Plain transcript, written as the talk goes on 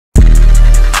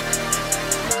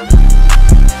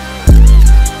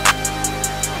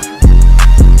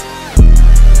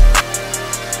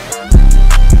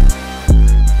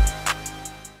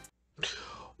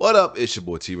What up? It's your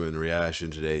boy T-Ray in the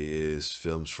reaction. Today is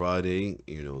Films Friday.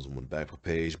 You know, it's on the back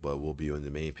page, but we'll be on the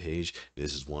main page.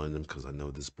 This is one of them because I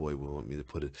know this boy will want me to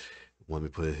put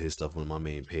his stuff on my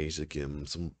main page to give him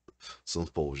some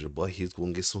exposure. But he's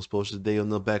gonna get some exposure today on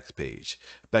the backup page.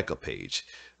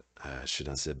 Should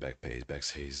I say back page?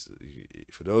 Backstage.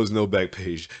 For those who know back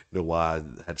page, you know why I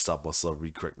had to stop myself,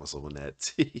 recorrect myself on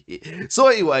that. So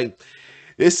anyway.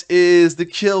 This is the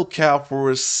kill count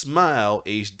for Smile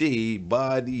HD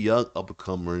by the young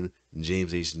up-and-comer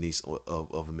James H. Niece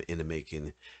in the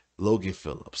making, Logan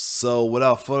Phillips. So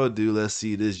without further ado, let's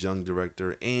see this young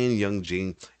director and young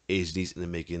James H. Niece in the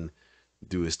making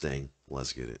do his thing.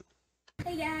 Let's get it.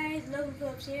 Hey guys, Logan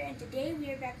Phillips here, and today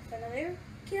we are back with another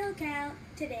kill count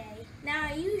today. Now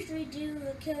I usually do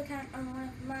a kill count on one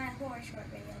of my horror short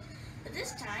videos, but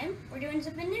this time we're doing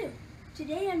something new.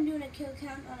 Today I'm doing a kill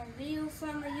count on a video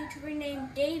from a YouTuber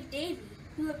named Dave Davey,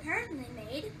 who apparently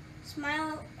made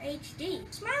Smile HD.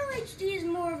 Smile HD is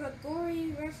more of a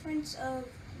gory reference of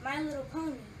My Little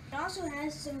Pony. It also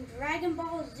has some Dragon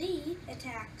Ball Z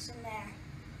attacks in there,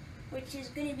 which is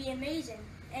going to be amazing,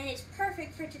 and it's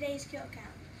perfect for today's kill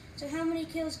count. So how many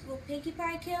kills will Pinkie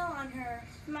Pie kill on her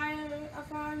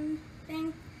Smile-a-thon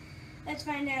thing? Let's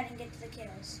find out and get to the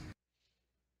kills.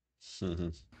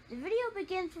 The video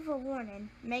begins with a warning.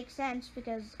 Makes sense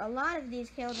because a lot of these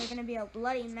kills are going to be a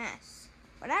bloody mess.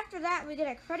 But after that, we get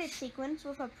a credit sequence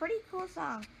with a pretty cool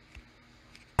song.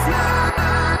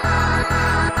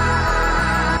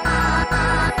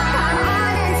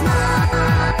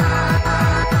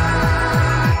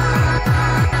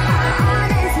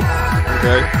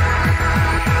 Okay.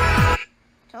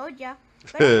 Told ya.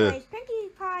 But anyways,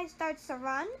 Pinkie Pie starts to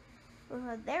run with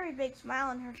a very big smile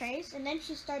on her face, and then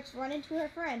she starts running to her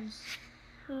friends,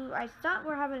 who I thought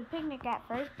were having a picnic at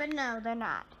first, but no, they're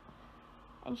not.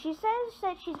 And she says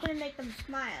that she's going to make them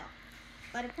smile,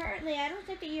 but apparently I don't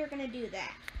think that you're going to do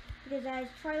that, because as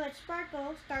Twilight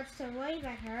Sparkle starts to wave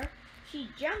at her, she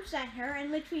jumps at her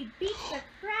and literally beats the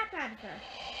crap out of her.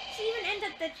 She even ends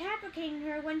up decapitating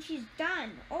her when she's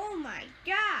done. Oh my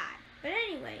god. But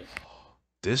anyways.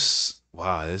 This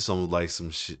almost like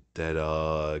some shit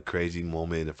that crazy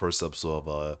moment in the first episode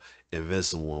of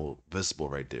Invincible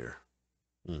right there.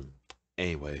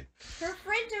 Anyway. Her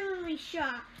friends are really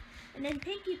shocked, and then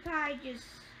Pinkie Pie just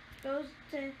goes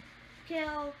to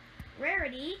kill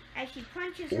Rarity as she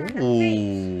punches her in the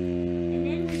face. And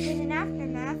then in an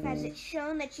aftermath, as it's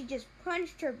shown that she just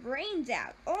punched her brains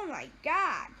out. Oh my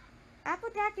god.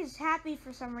 Applejack is happy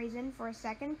for some reason for a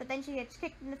second, but then she gets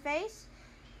kicked in the face.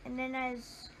 And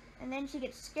then she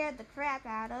gets scared the crap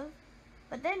out of.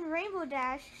 But then Rainbow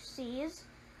Dash sees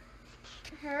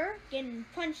her getting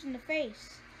punched in the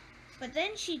face. But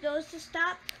then she goes to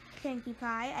stop Pinkie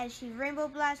Pie as she Rainbow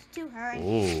Blasts to her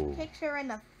and kicks her in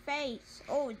the face.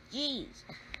 Oh jeez.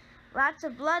 Lots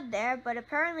of blood there, but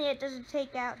apparently it doesn't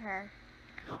take out her.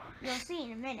 You'll see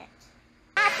in a minute.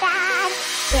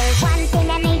 There's one thing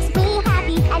that makes me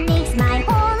happy and makes my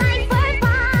whole life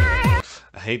worthwhile.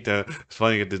 I hate that. It's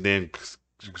funny to get this damn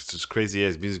just crazy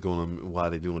ass music going on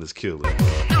while they doing this kill. And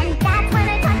that's when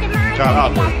I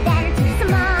talk to my get them to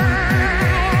smile.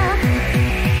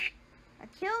 A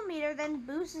kill meter then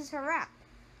boosts her up.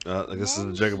 I guess it's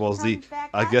the Dragon Ball Z.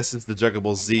 I guess it's the Dragon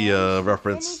Ball Z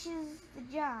reference. Finishes the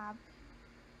job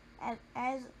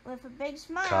as with a big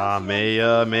smile.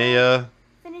 Kamehameha.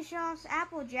 Finish off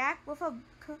Applejack with a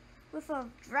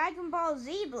Dragon Ball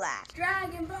Z blast.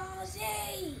 Dragon Ball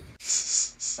Z.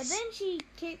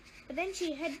 But then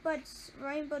she headbutts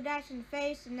Rainbow Dash in the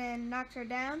face and then knocks her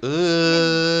down. And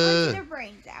then punches her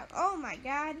brains out. Oh my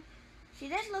god. She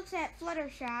then looks at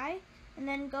Fluttershy and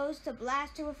then goes to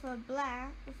blast her with a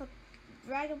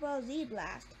Dragon Ball Z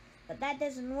blast. But that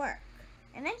doesn't work.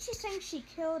 And then she thinks she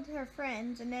killed her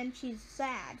friends, and then she's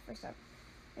sad for some.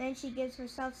 And then she gives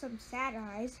herself some sad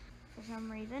eyes for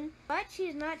some reason. But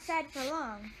she's not sad for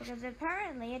long, because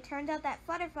apparently it turns out that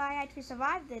Flutterfly actually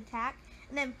survived the attack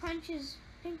and then punches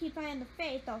Pinkie Pie in the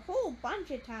face a whole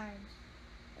bunch of times.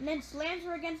 And then slams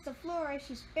her against the floor as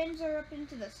she spins her up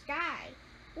into the sky.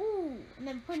 Ooh, and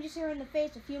then punches her in the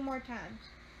face a few more times.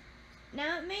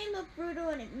 Now it may look brutal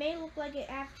and it may look like it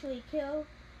actually killed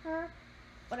her,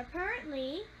 but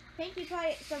apparently Pinkie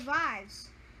Pie survives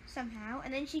somehow,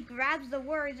 and then she grabs the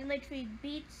words and literally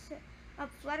beats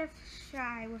up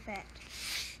Fluttershy with it.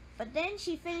 But then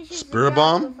she finishes Spirit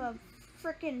Bomb with a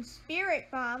frickin' Spirit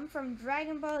Bomb from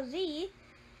Dragon Ball Z,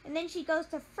 and then she goes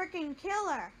to frickin' kill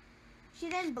her. She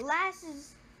then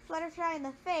blasts Fluttershy in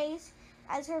the face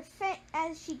as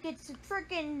she gets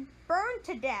frickin' burned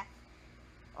to death.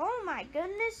 oh my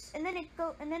goodness, and then it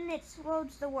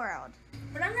explodes the world.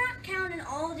 But I'm not counting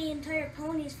all the entire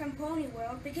ponies from Pony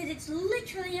World because it's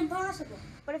literally impossible.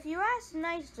 But if you ask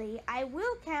nicely, I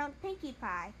will count Pinkie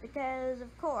Pie because,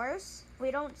 of course, we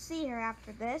don't see her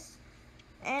after this.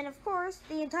 And, of course,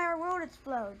 the entire world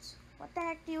explodes. What the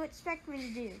heck do you expect me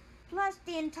to do? Plus,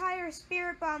 the entire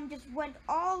spirit bomb just went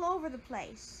all over the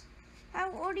place.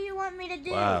 What do you want me to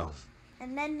do? Wow.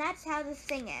 And then that's how this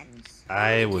thing ends.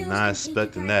 I was not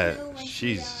expecting that.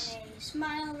 Jesus.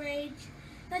 Smile rage.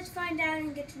 Let's find out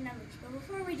and get to numbers. But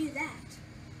before we do that,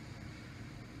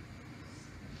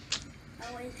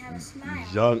 always have a smile.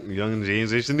 Young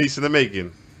James H. Denise in the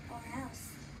making. Or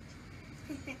else.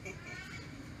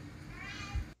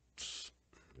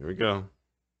 Here we go.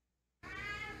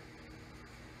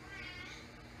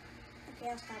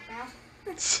 Okay, I'll stop now.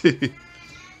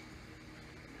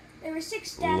 There were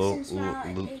 6 deaths in Smile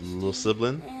HD, little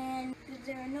sibling. and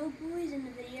there are no boys in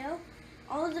the video.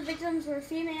 All of the victims were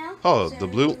female. Oh, so, the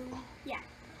blue. Yeah.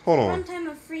 Hold on.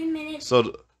 Runtime of 3 minutes.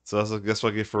 So that's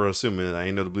what I get for assuming. I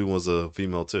ain't know the blue was a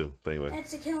female too. But anyway.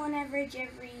 That's a kill on average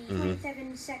every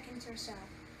 27 seconds or so.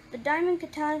 The Diamond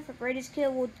Katana for greatest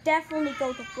kill will definitely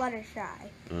go to Fluttershy.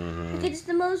 Because it's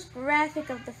the most graphic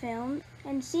of the film,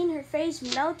 and seeing her face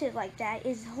melted like that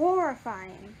is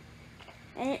horrifying.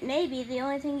 And it may be the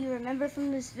only thing you remember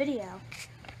from this video.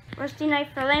 Rusty Knife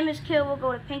for lamest kill will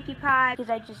go to Pinkie Pie because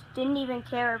I just didn't even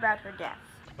care about her death.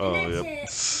 Oh, And that's yep. it.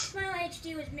 Smile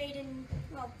HD was made in,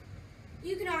 well,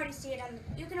 you can already see it on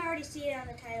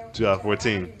the title. 2014.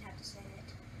 So I don't even have to say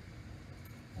it.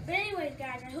 But anyways,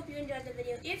 guys, I hope you enjoyed the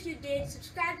video. If you did,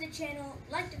 subscribe to the channel,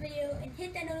 like the video, and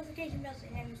hit that notification bell so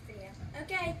you never miss a video.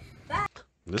 Okay, bye.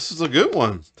 This is a good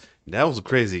one. That was a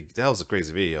crazy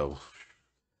video.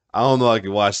 I don't know. I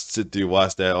could sit through,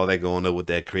 watch that, all that going on with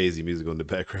that crazy music on the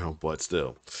background, but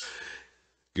still,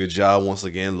 good job once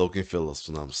again, Logan Phillips.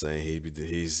 You know what I'm saying?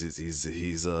 He's a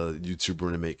YouTuber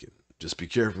in the making. Just be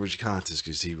careful with your content,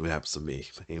 because see what happens to me.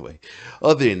 But anyway,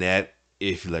 other than that,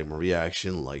 if you like my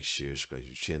reaction, like, share, subscribe to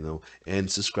the channel, and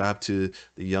subscribe to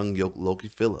the young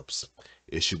Logan Phillips.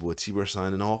 It's your boy T-Bear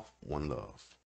signing off. One love.